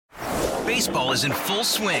Baseball is in full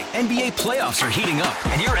swing. NBA playoffs are heating up,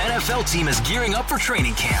 and your NFL team is gearing up for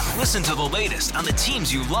training camp. Listen to the latest on the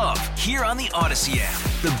teams you love here on the Odyssey app.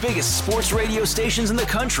 The biggest sports radio stations in the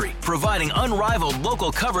country, providing unrivaled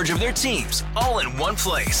local coverage of their teams, all in one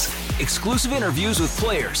place. Exclusive interviews with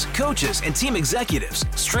players, coaches, and team executives,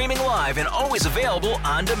 streaming live and always available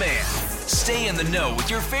on demand. Stay in the know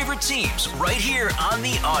with your favorite teams right here on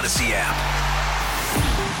the Odyssey app.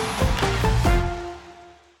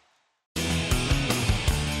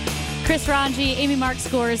 Chris Ranji, Amy Mark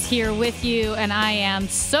Scores here with you, and I am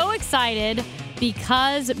so excited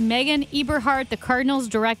because Megan Eberhart, the Cardinals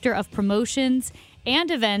Director of Promotions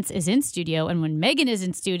and Events, is in studio. And when Megan is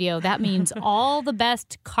in studio, that means all the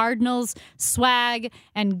best Cardinals swag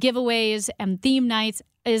and giveaways and theme nights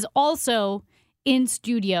is also in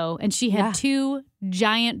studio. And she had 2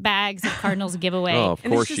 giant bags of Cardinals giveaway. Oh, of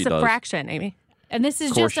course she does. And this is just a fraction, Amy. And this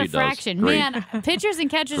is just a fraction. Man, pitchers and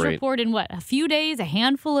catchers report in a few days, a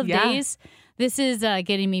handful of days. This is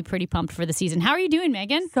getting me pretty pumped for the season. How are you doing,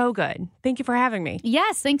 Megan? So good. Thank you for having me.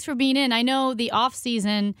 Yes, thanks for being in. I know the off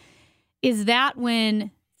season, is that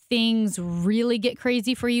when things really get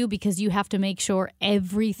crazy for you because you have to make sure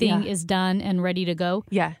everything is done and ready to go?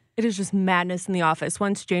 Yeah. It is just madness in the office.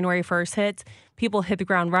 Once January 1st hits, people hit the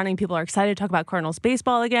ground running. People are excited to talk about Cardinals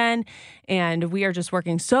baseball again. And we are just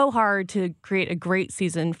working so hard to create a great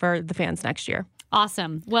season for the fans next year.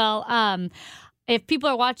 Awesome. Well, if people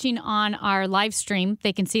are watching on our live stream,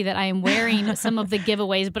 they can see that I am wearing some of the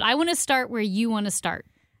giveaways. But I want to start where you want to start.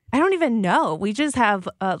 I don't even know. We just have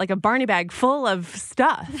like a Barney bag full of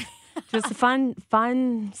stuff. Just fun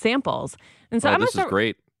samples. And so this is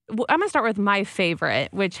great. I'm going to start with my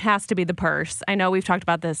favorite, which has to be the purse. I know we've talked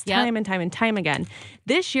about this time and time again.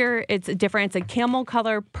 This year, it's different. It's a camel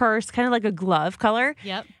color purse, kind of like a glove color.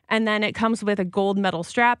 Yep. And then it comes with a gold metal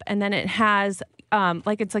strap. And then it has,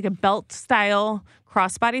 it's like a belt-style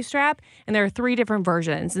crossbody strap. And there are 3 different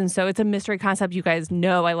versions. And so it's a mystery concept. You guys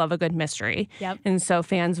know I love a good mystery. Yep. And so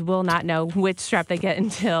fans will not know which strap they get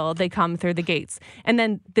until they come through the gates. And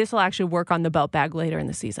then this will actually work on the belt bag later in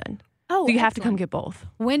the season. Oh, so you have to come get both.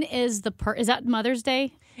 When is is that Mother's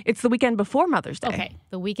Day? It's the weekend before Mother's Day. Okay.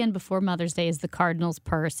 The weekend before Mother's Day is the Cardinals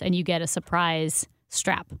purse, and you get a surprise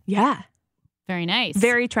strap. Yeah. Very nice.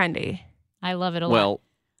 Very trendy. I love it a lot.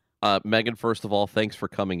 Well, Megan, first of all, thanks for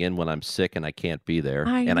coming in when I'm sick and I can't be there.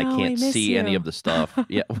 I can't see you. any of the stuff.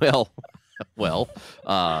 Yeah, well,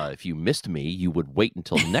 if you missed me, you would wait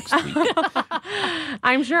until next week.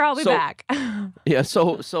 I'm sure I'll be back. Yeah,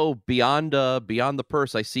 so beyond the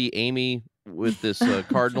purse, I see Amy with this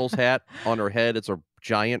Cardinals hat on her head. It's a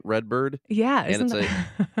giant red bird. Yeah, and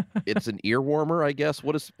it's an ear warmer, I guess.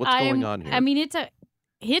 What's going on here? I mean,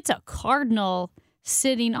 it's a cardinal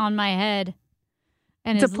sitting on my head,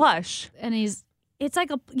 and it's a plush, and it's like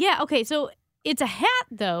okay, so. It's a hat,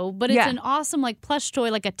 though, but it's an awesome, plush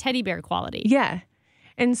toy, like a teddy bear quality. Yeah.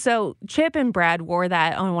 And so Chip and Brad wore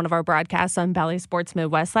that on one of our broadcasts on Bally Sports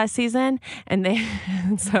Midwest last season. And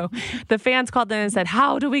so the fans called in and said,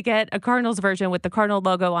 how do we get a Cardinals version with the Cardinal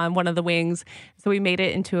logo on one of the wings? So we made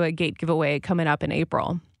it into a gate giveaway coming up in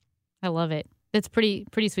April. I love it. That's pretty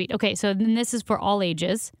sweet. Okay, so then this is for all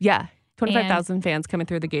ages. Yeah. 25,000 fans coming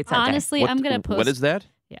through the gates that day. Honestly, I'm going to post. What is that?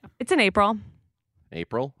 Yeah. It's in April.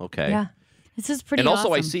 April? Okay. Yeah. This is pretty awesome.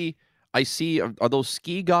 And also, I see, are those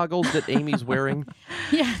ski goggles that Amy's wearing?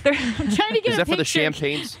 Yeah. I'm trying to get Is a that for the picture.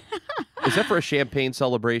 champagnes? Is that for a champagne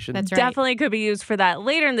celebration? That's right. Definitely could be used for that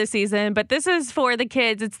later in the season, but this is for the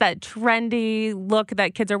kids. It's that trendy look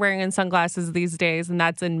that kids are wearing in sunglasses these days, and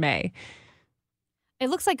that's in May. It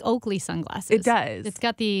looks like Oakley sunglasses. It does. It's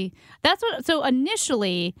got so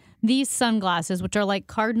initially these sunglasses, which are like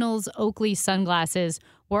Cardinals Oakley sunglasses,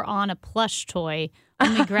 were on a plush toy.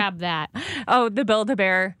 Let me grab that. Oh, the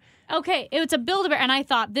Build-A-Bear. Okay, it's a Build-A-Bear, and I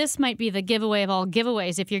thought this might be the giveaway of all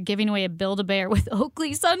giveaways if you're giving away a Build-A-Bear with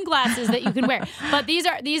Oakley sunglasses that you can wear. But these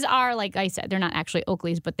are, like I said, they're not actually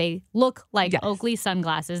Oakleys, but they look like Oakley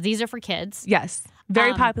sunglasses. These are for kids. Yes.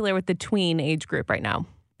 Very popular with the tween age group right now.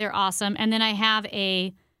 They're awesome. And then I have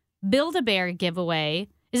a Build-A-Bear giveaway.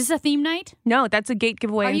 Is this a theme night? No, that's a gate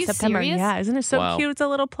giveaway in September. Serious? Yeah, isn't it so cute? It's a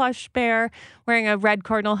little plush bear wearing a red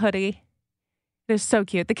Cardinal hoodie. They're so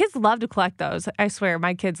cute. The kids love to collect those. I swear,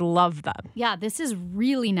 my kids love them. Yeah, this is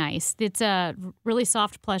really nice. It's a really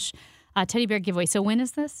soft plush teddy bear giveaway. So when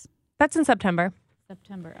is this? That's in September.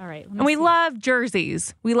 All right. And we love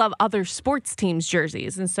jerseys. We love other sports teams'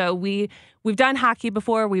 jerseys. And so we've done hockey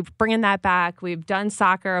before. We're bringing that back. We've done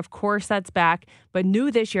soccer. Of course, that's back. But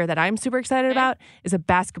new this year that I'm super excited about is a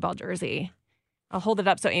basketball jersey. I'll hold it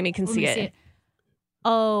up so Amy can see it.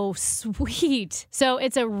 Oh, sweet. So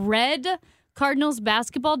it's a red Cardinals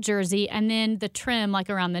basketball jersey, and then the trim, like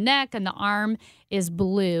around the neck and the arm, is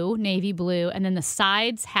blue, navy blue, and then the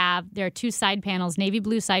sides there are 2 side panels, navy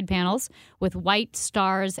blue side panels with white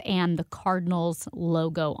stars and the Cardinals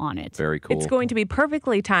logo on it. Very cool. It's going to be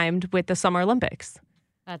perfectly timed with the Summer Olympics.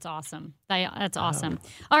 That's awesome. That's awesome.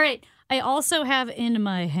 All right. I also have in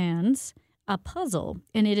my hands a puzzle,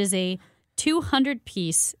 and it is a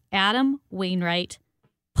 200-piece Adam Wainwright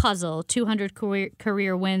puzzle, 200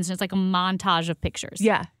 career wins, and it's like a montage of pictures.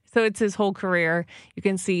 Yeah. So it's his whole career. You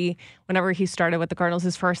can see whenever he started with the Cardinals,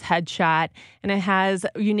 his first headshot, and it has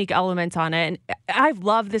unique elements on it. And I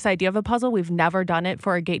love this idea of a puzzle. We've never done it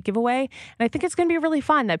for a gate giveaway. And I think it's going to be really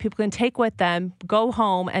fun that people can take with them, go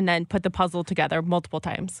home, and then put the puzzle together multiple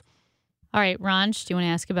times. All right, Ranj, do you want to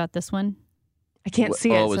ask about this one? I can't see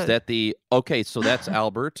it. Oh, is that the... Okay, so that's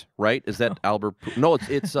Albert, right? Is that Albert? No,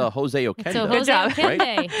 it's Jose Oquendo. So Jose Oquendo.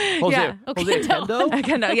 Right? Jose Oquendo?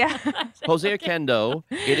 Oquendo, yeah. Jose Oquendo.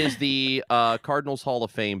 It is the Cardinals Hall of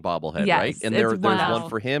Fame bobblehead, Yes, right? And it's there's wow. one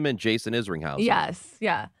for him and Jason Isringhausen. Yes,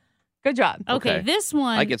 yeah. Good job. Okay, this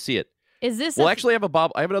one... I can see it. Is this... Well, actually, I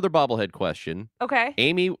have another bobblehead question. Okay.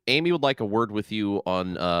 Amy would like a word with you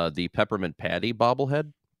on the Peppermint Patty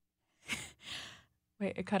bobblehead.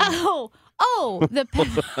 Wait, it cut out. The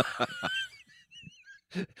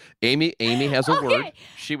Amy has a word.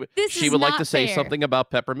 She would like to say something about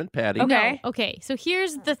Peppermint Patty. Okay. No. Okay. So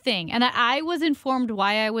here's the thing, and I was informed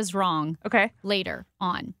why I was wrong. Okay. Later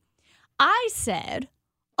on, I said,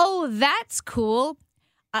 "Oh, that's cool.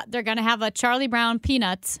 They're gonna have a Charlie Brown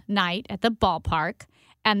Peanuts night at the ballpark,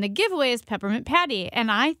 and the giveaway is Peppermint Patty."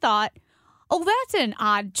 And I thought, "Oh, that's an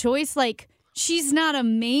odd choice. Like." She's not a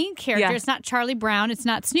main character. Yeah. It's not Charlie Brown. It's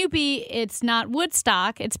not Snoopy. It's not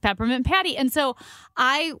Woodstock. It's Peppermint Patty. And so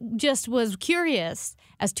I just was curious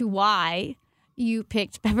as to why you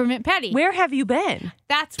picked Peppermint Patty. Where have you been?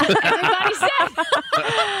 That's what everybody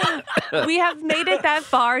said. We have made it that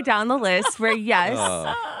far down the list where,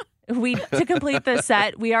 yes, to complete the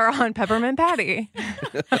set, we are on Peppermint Patty.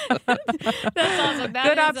 That's awesome.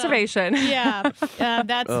 Good observation. We had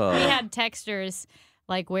texters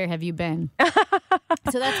like, where have you been?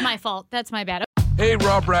 So that's my fault. That's my bad. Hey,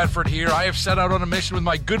 Rob Bradford here. I have set out on a mission with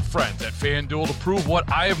my good friends at FanDuel to prove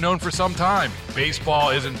what I have known for some time. Baseball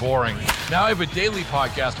isn't boring. Now I have a daily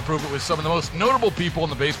podcast to prove it with some of the most notable people in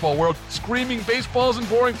the baseball world, screaming baseball isn't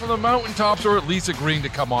boring from the mountaintops, or at least agreeing to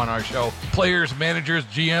come on our show. Players, managers,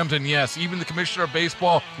 GMs, and yes, even the commissioner of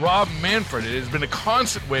baseball, Rob Manfred. It has been a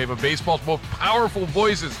constant wave of baseball's most powerful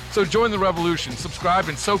voices. So join the revolution. Subscribe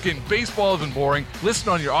and soak in Baseball Isn't Boring. Listen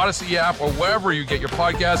on your Odyssey app or wherever you get your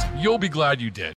podcasts. You'll be glad you did.